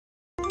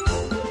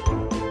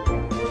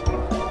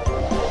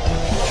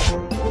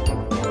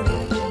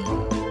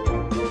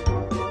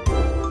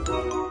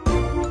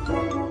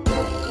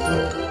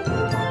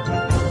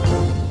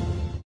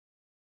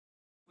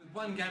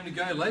One game to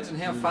go, lads, and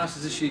how fast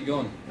has this year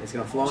gone? It's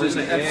going to fly, isn't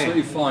it?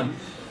 Absolutely fine.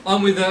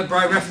 I'm with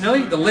Bro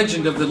Raffanelli, the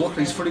legend of the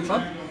Lockleys Footy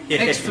Club.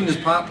 Ex-Flinders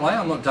Park player,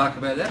 I'm not dark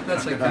about that,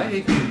 that's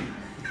okay.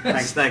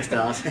 Thanks,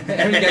 Darcy.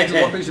 How many games of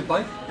Lockleys you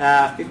played?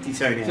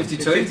 52 now.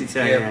 52? 52,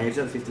 yeah. He's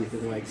on the 50th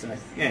of the week, so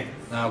yeah.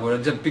 Well,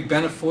 it's a big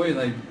banner for you.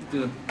 They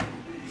did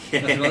no,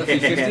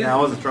 I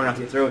wasn't strong enough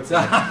to get through it. So.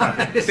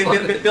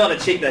 Bit on a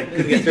cheek that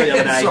couldn't get through the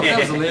other day. That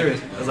was hilarious.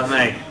 That was like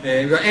me.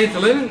 Yeah, we've got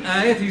Anthony Lennon.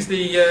 Anthony's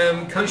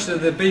the coach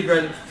of the B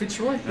grade at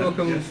Fitzroy.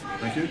 Welcome. Yes,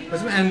 thank you.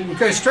 And we'll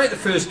go straight to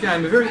the first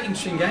game. A very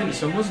interesting game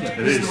this one, wasn't it?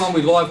 This is the one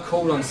we live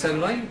called on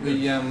Saturday,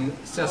 the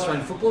South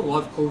Australian football,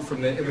 live called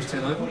from the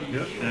Edwardstown Oval.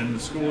 Yep, and the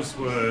scores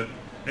were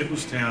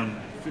Edwardstown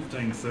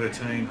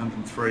 15-13,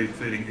 103,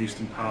 defeating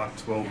Eastern Park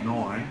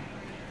 12-9.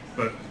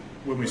 But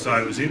when we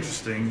say it was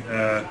interesting,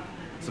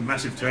 it's a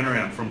massive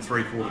turnaround from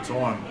three-quarter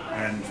time,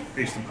 and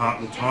Eastern Park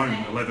looked home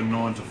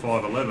 11-9 to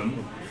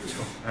 5-11,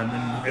 and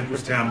then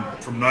Edwardstown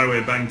from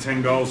nowhere banged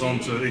 10 goals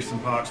onto Eastern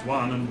Park's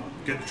 1 and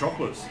get the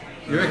chocolates.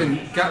 You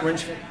reckon gut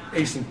wrench for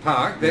Eastern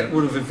Park, that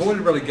would have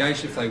avoided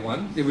relegation if they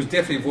won. It was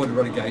definitely avoided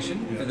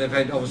relegation, and they've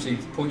had obviously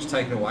points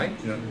taken away.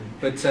 Yeah.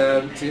 But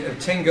to have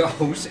 10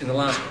 goals in the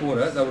last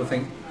quarter, they would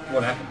think,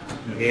 what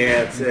happened?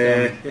 Yeah, it's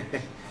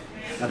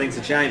I think it's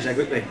a change that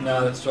quickly.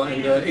 No, that's right.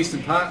 And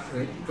Eastern Park,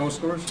 goal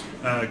scorers?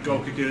 Goal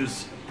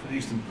kickers,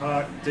 Eastern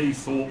Park, D.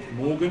 Thorpe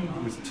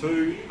Morgan with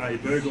 2, A.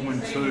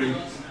 Burgoyne 2,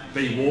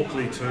 B.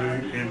 Walkley 2,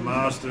 M.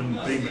 Marsden,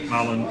 B.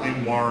 McMullen,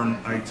 M. Warren,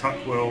 A.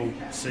 Tuckwell,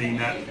 C.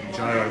 Nat, and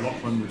J.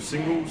 O'Loughlin with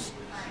singles.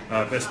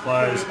 Best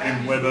players,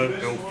 M. Webber,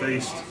 L.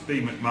 Feast,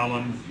 B.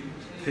 McMullen,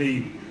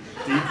 P.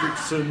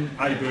 Diedrichsen,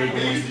 A.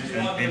 Burgoyne,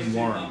 and M.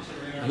 Warren.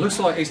 It looks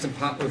like Eastern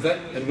Park were that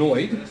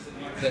annoyed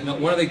that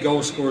not one of their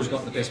goal scorers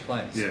got the best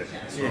players. Yeah,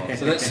 that's right.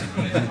 So that's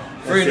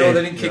very annoying.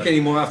 They didn't kick any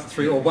more after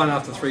 3 or 1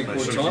 after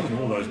three-quarter time.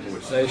 All those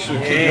boys. They should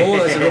have kicked more.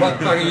 They said, "Right,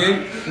 bugger you.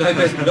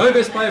 No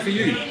best player for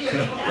you.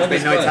 No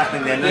best player.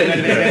 Tackling there.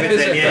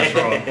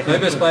 No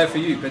best player for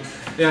you." But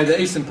you know, the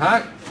Eastern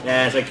Park.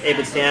 Yeah, it's like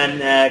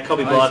Edwardstown,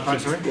 Colby Blythe.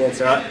 Yeah, it's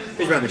alright.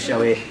 Who's running the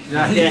show here?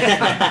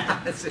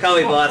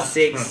 Colby Blythe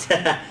 6,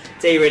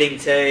 T Reading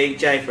 2,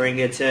 J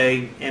Feringa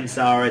 2, M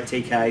Sarah,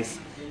 T Case,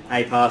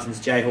 A Parsons,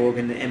 J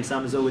Horgan, M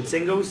Summers all with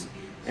singles.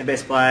 And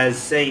best players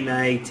C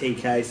May, T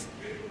Case,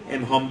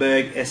 M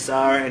Homburg, S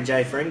Sarah, and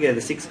J Feringa.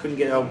 The 6 couldn't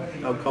get old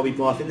Colby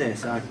Blythe in there.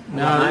 So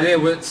no,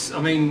 yeah,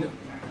 I mean,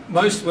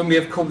 most when we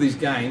have called these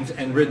games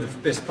and read the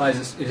best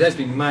players, it has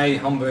been May,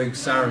 Homburg,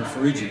 Sarah, and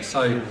Ferrugi.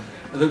 So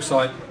it looks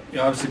like, you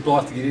know, obviously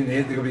Blythe to get in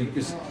there. They're going to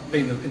be just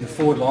in the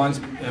forward lines.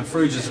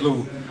 Ferrugi's a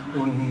little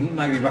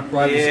maybe ruck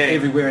rovers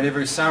everywhere and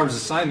everywhere. Sarah's the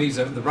same. He's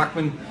the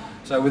ruckman.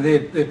 So when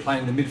they're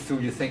playing in the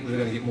midfield, you think they're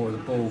going to get more of the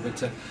ball.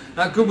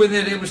 But good win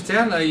there at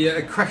Edwardstown.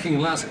 A cracking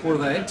last quarter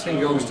they had,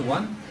 10 goals to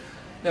 1.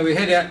 Now we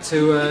head out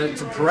to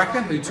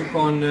Pooraka, who took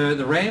on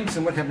the Rams.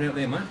 And what happened out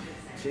there, mate?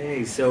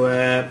 Geez, so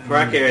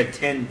Pooraka at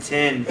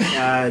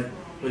 10-10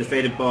 were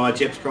defeated by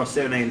Gepps Cross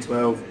 17-12,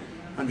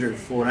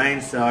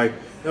 114. So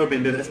that would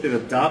have been that's a bit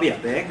of a derby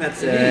up there.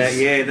 That's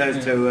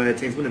those two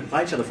teams wouldn't have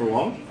played each other for a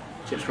while.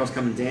 Gepps Cross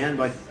coming down,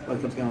 both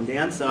clubs going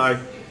down. So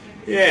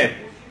yeah.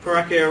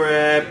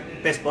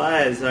 Pooraka best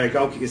players,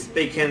 goal kickers,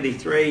 B Kennedy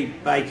 3,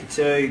 Baker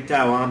 2,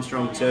 Dale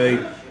Armstrong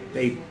 2,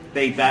 B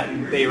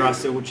Batten, B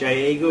Russell,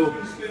 J Eagle.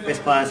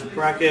 Best players for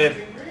Pooraka,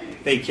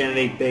 B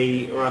Kennedy,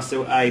 B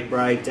Russell, A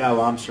Bray,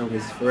 Dale Armstrong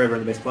is forever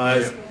in the best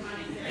players,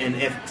 and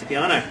F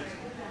Tipiano.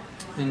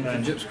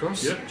 And Gepps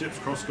Cross? Yep, Gepps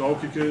Cross goal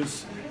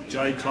kickers,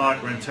 J Clark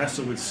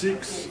Rantassa with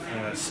 6,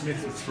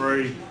 Smith with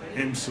 3,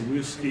 M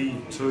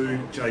Sawilski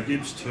 2, J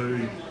Gibbs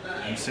 2,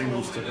 and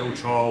singles to L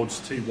Childs,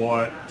 T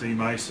Wyatt, D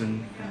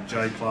Mason, and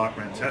J Clark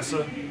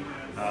Rantassa.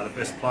 The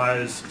best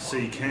players,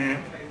 C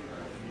Camp,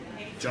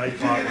 J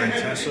Clark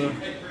Rantassa,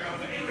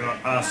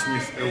 R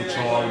Smith, L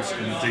Childs,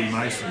 and D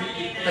Mason.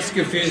 That's a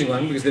confusing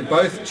one because they're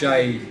both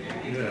J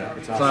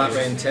Clark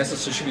Rantassa,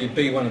 so it should be a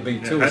B1 and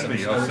B2 or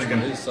something. I was thinking,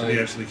 did he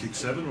actually kick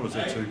 7 or was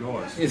there 2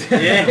 guys?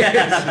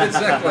 Yeah,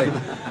 exactly.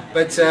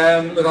 But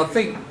look, I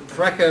think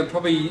Pooraka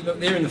probably,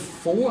 they're in the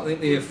 4, I think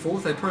they're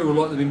 4th. They probably would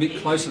like to be a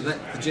bit closer to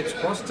that, the Gepps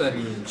Cross, to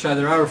show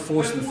there are a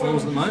force in the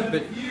finals at the moment.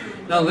 But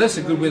nonetheless,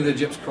 a good win at the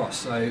Gepps Cross.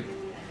 So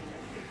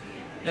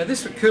now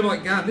this for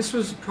Kilburn Garden, this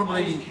was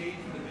probably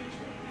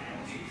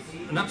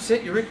an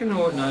upset, you reckon?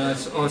 Or no?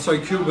 Oh,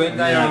 sorry, Kilburn.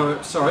 They are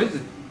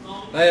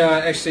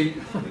actually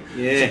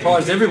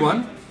surprised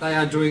everyone. They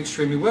are doing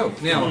extremely well.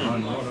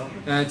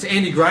 Now, to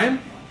Andy Graham,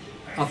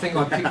 I think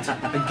I picked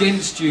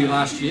against you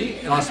last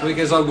week,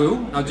 as I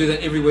will. I'll do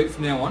that every week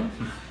from now on.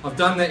 I've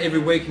done that every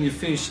week, and you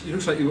finish. It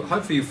looks like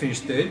hopefully you'll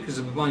finish 3rd because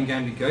of one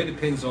game to go.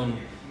 Depends on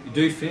you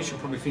do finish. You'll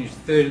probably finish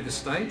 3rd at this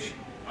stage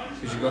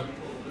because you got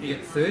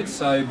 3rd.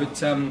 So, but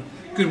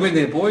good win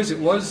there, boys. It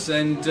was.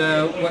 And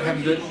what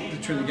happened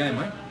to the game,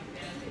 mate?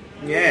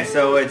 Yeah,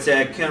 so it's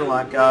Colonel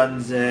Light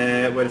Gardens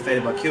were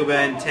defeated by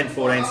Kilburn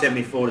 10-14,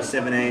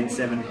 74-17,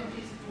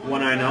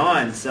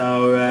 7-109.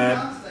 So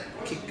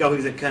goal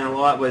kickers at Colonel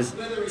Light was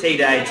T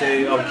Day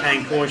 2, old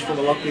Kane Cornish from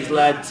the Lockleys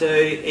lad 2,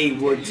 E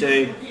Wood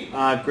 2,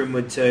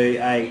 Grimwood 2,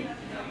 A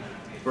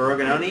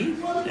Boroganoni,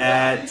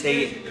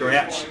 T.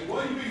 Grouch,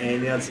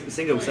 and the other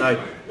single.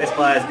 So best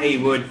players: E.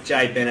 Wood,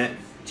 J. Bennett,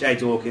 J.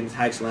 Dawkins,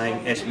 H.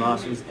 Lang, S.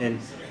 Marshalls, and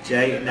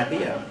J.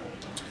 Napier.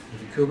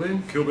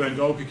 Kilburn. Kilburn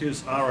goal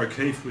kickers: R.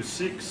 O'Keefe with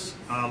 6,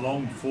 R.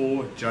 Long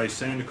 4, J.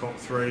 Sandercock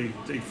 3,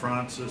 D.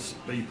 Francis,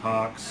 B.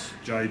 Parks,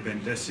 J.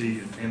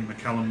 Bendesi, and M.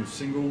 McCallum with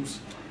singles.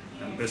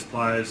 And best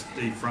players: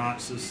 D.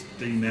 Francis,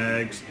 D.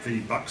 Nags,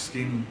 V.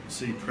 Buckskin,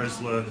 C.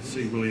 Presler,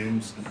 C.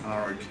 Williams, and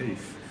R.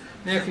 O'Keefe.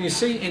 Now, can you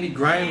see any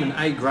Graham and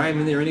A. Graham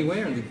in there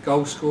anywhere, and the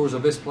goal scorers or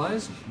best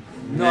players?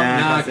 No,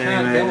 Nah, I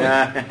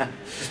can't tell.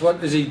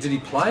 What is he? Did he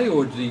play,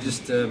 or did he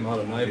just? I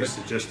don't know. He's But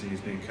suggesting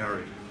he's being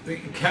carried.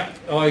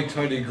 I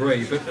totally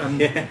agree. But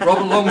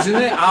Robert Long's in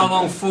there. R.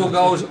 Long 4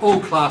 goals,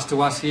 all class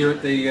to us here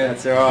at the,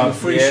 That's all right. the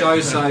free show.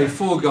 So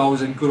 4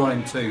 goals and good on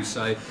him too.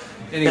 So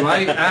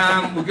anyway,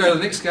 we'll go to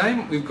the next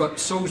game. We've got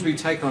Salisbury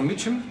taking on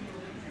Mitcham.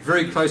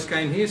 Very close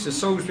game here. So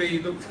Salisbury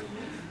looked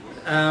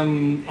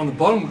on the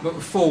bottom, but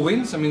with 4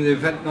 wins. I mean,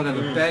 they've not had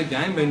a bad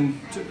game,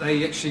 and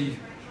they actually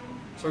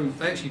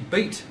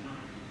beat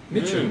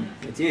Mitcham.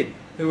 It did.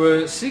 Who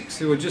were 6,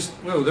 who were just,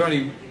 well, they're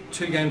only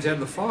 2 games out of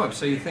the 5,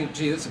 so you think,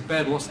 gee, that's a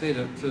bad loss there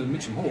to the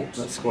Mitcham Hawks.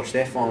 That squashed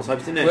their finals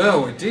hopes, didn't it?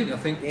 Well, it did, I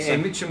think. Yeah. So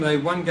Mitcham, they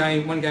one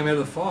game out of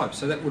the 5,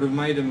 so that would have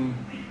made them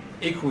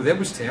equal with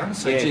Edwardstown.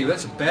 So, gee,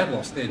 that's a bad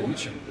loss there to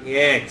Mitcham.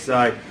 Yeah,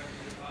 so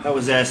that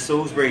was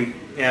Salisbury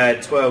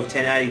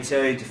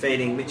 12-10-82,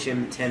 defeating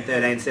Mitcham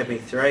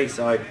 10-13-73.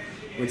 So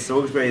with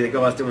Salisbury, the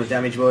guys doing the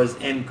damage was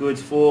M.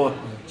 Goods 4,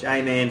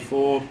 J. Man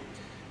 4,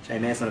 J.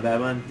 Man's not a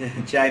bad one,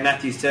 J.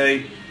 Matthews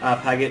 2, R.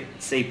 Paget,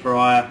 C.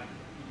 Pryor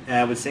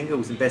with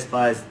singles, and best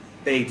players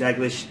B.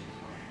 Daglish,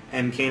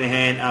 M.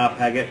 Keenahan, R.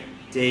 Paget,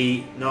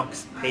 D.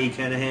 Knox, P.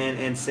 Keenahan,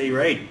 and C.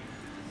 Reid.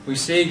 We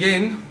see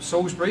again,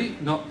 Salisbury,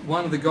 not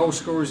one of the goal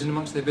scorers in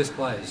amongst their best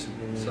players.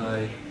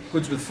 So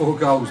Goods with 4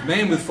 goals,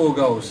 Man with 4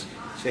 goals.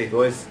 Gee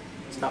boys,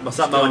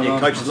 something on your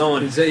coach's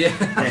lawn.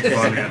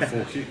 Finding out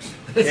 4 kicks.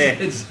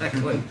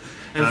 Exactly.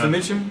 And for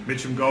Mitcham?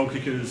 Mitcham goal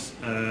kickers: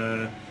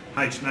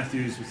 H.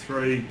 Matthews with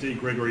 3, D.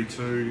 Gregory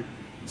 2,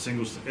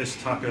 singles to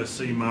S. Tucker,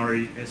 C.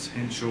 Murray, S.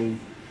 Henschel,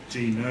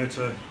 G.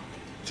 Nerter,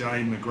 J.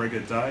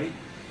 McGregor Day,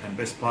 and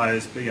best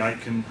players B.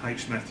 Aitken,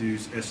 H.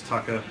 Matthews, S.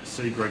 Tucker,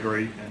 C.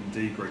 Gregory, and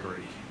D.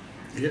 Gregory.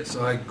 Yeah,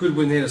 so a good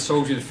win there to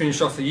Salisbury to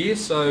finish off the year.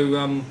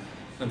 So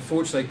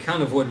unfortunately they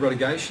can't avoid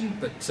relegation,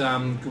 but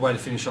good way to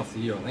finish off the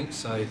year, I think.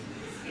 So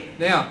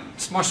now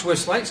SMOSH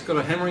West Lakes got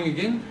a hammering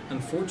again.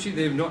 Unfortunately,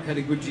 they've not had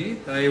a good year.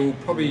 They will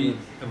probably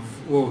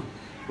Well,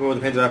 it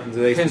depends what happens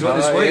this what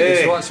week.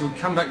 That's right. So we'll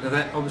come back to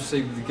that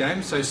obviously with the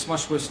game. So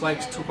SMOSH West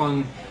Lakes took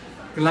on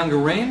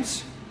Glenunga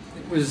Rams.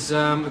 It was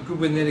a good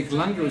win there to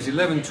Glenunga. It was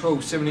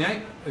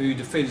 11-12-78, who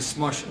defeated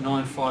SMOSH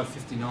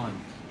 9-5-59.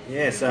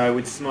 Yeah, so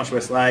with SMOSH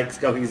West Lakes,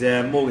 goalkeepers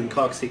are Morgan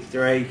Cox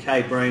 6-3,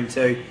 Kay Broom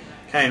 2,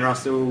 Kane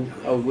Russell,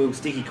 old Will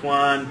Sticky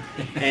Kwan,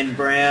 N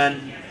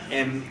Brown,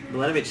 M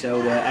Milanovic,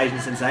 old Asian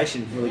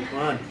sensation, Willie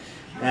Kwan.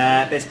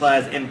 Best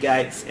players M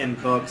Gates, M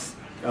Cox,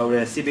 old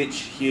Sibic,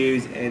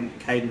 Hughes, and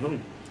Caden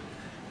Hung.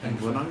 And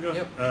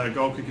Glenunga,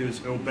 goal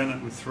kickers L.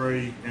 Bennett with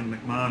 3, N.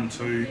 McMahon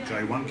 2, J.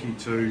 Wunke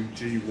 2,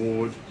 G.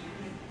 Ward,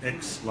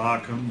 X.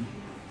 Larkham,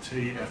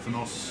 T.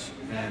 Athanos,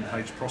 and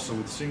H. Prosser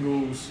with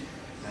singles.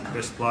 And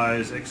best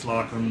players X.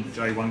 Larkham,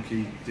 J.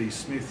 Wunke, D.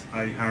 Smith,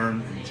 A.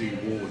 Harron, and G.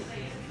 Ward.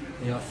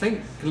 Yeah, I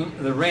think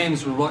the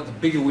Rams will like the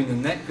bigger win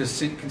than that, because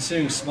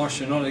considering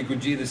SMOSH are not a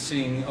good year, they're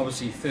sitting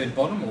obviously 3rd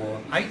bottom or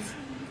 8th,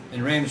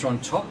 and Rams are on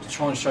top to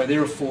try and show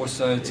they're a force.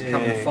 So to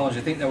come in the finals,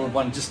 I think they would have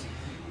won just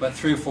about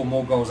 3 or 4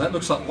 more goals. That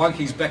looks like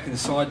Wunke's back in the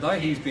side though.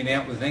 He's been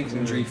out with an ankle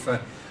injury for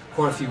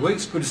quite a few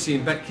weeks. Good to see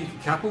him back kick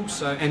a couple,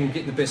 so and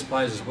getting the best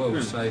players as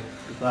well. So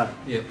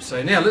yeah.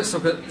 So now let's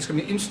look at, it's going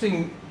to be an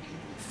interesting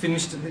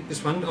finish to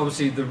this one.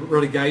 Obviously the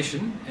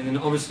relegation, and then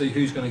obviously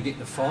who's going to get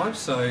the 5.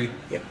 So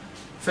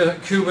for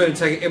Kilburn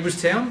taking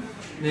Edwardstown.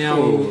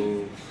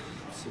 Now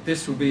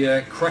this will be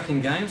a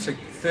cracking game. So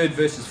 3rd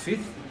versus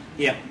 5th.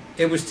 Yep.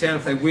 Edwardstown,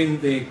 if they win,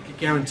 they're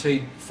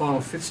guaranteed final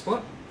 5th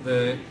spot.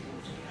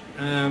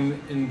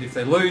 And if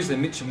they lose,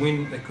 then Mitcham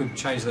win, they could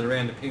change that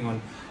around depending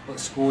on what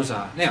the scores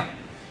are. Now,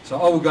 so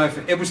I will go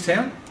for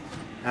Edwardstown.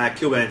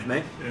 Kilburn for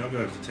me. Yeah, I'll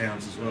go for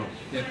Towns as well.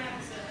 Yep.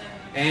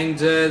 And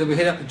then we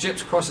head up to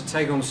Gepps Cross to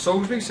take on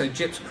Salisbury. So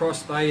Gepps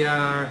Cross, they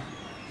are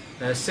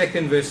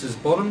 2nd versus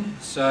bottom.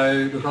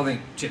 So look, I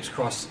think Gepps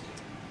Cross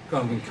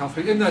got to win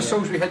comfortably. Even though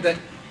Salisbury had that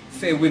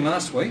fair win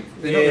last week,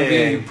 they're not going to be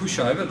any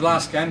pushover. The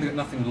last game, they've got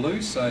nothing to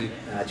lose. So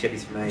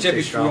Jeppies for me.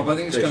 Jeppies for Rob. I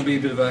think it's going to be a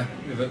bit of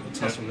a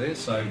tussle there.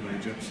 So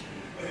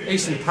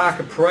Eastern Park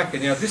at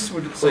Pooraka. Now this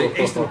would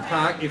say Eastern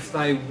Park, if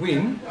they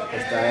win,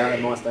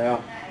 They might stay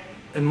up.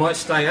 and might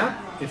stay up.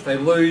 If they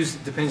lose,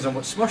 it depends on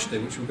what SMOSH do,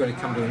 which we're going to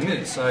come to in a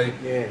minute. So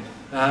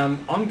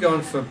I'm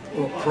going for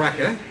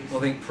Pooraka. I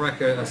think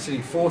Pooraka are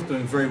sitting 4th,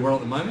 doing very well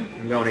at the moment.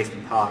 I'm going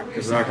Eastern Park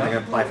because I reckon they're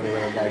going to play for the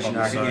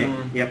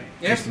relegation. Yep.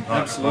 Eastern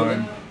Park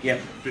absolutely.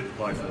 Yep. Bit to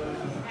play for.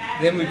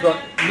 Then we've got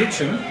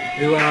Mitcham,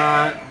 who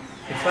are,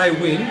 if they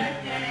win,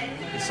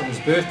 they're someone's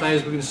birthday,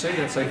 as we're going to see.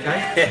 That's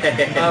okay.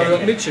 We've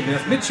got Mitcham. Now,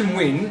 if Mitcham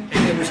win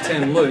and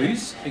EDWARDSTOWN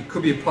lose, it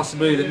could be a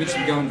possibility that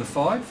Mitcham go into the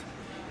 5.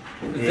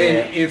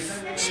 Then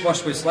if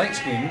SMOSH West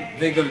Lakes win,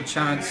 they've got a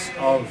chance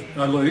of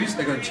lose.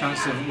 They've got a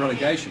chance of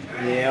relegation.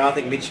 Yeah, I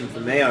think Mitcham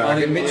for me. I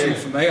think Mitcham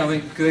for me. I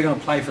think they're going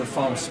to play for the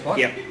final spot.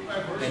 Yep.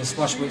 And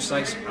SMOSH West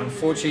Lakes,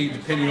 unfortunately,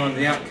 depending on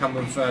the outcome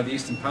of the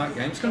Eastern Park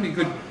game, it's going to be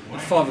good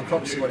at 5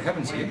 o'clock to see what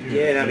happens here.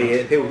 Yeah, that'll be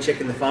it. People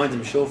checking the phones,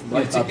 I'm sure, from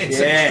both clubs.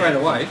 Straight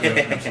away.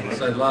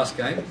 So last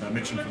game.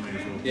 Mitcham for me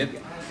as well. Yep.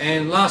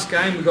 And last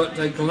game we've got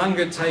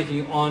Glenunga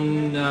taking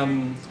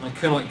on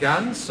Kilburn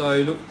Gardens. So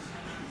look,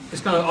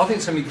 I think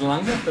it's going to be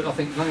Glenunga, but I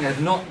think Glenunga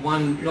have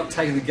not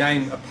taken the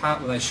game apart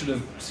where they should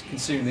have,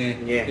 considering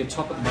their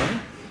top at the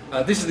moment.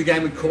 This is the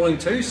game we're calling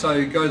to,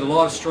 so go to the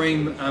live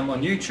stream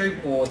on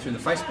YouTube or through the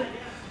Facebook.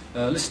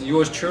 Listen to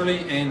yours truly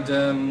and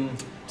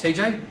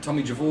TJ,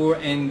 Tommy Javor,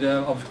 and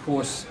of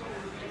course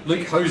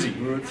Luke Hosey.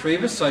 We're at 3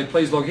 of us, so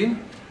please log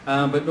in.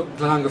 But look,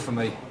 Glenunga for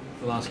me,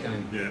 the last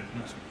game. Yeah,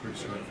 that's pretty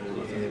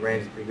straightforward. Yeah, the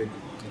Rams are pretty good.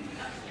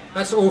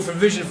 That's all for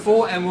Division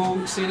 4, and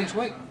we'll see you next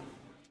week.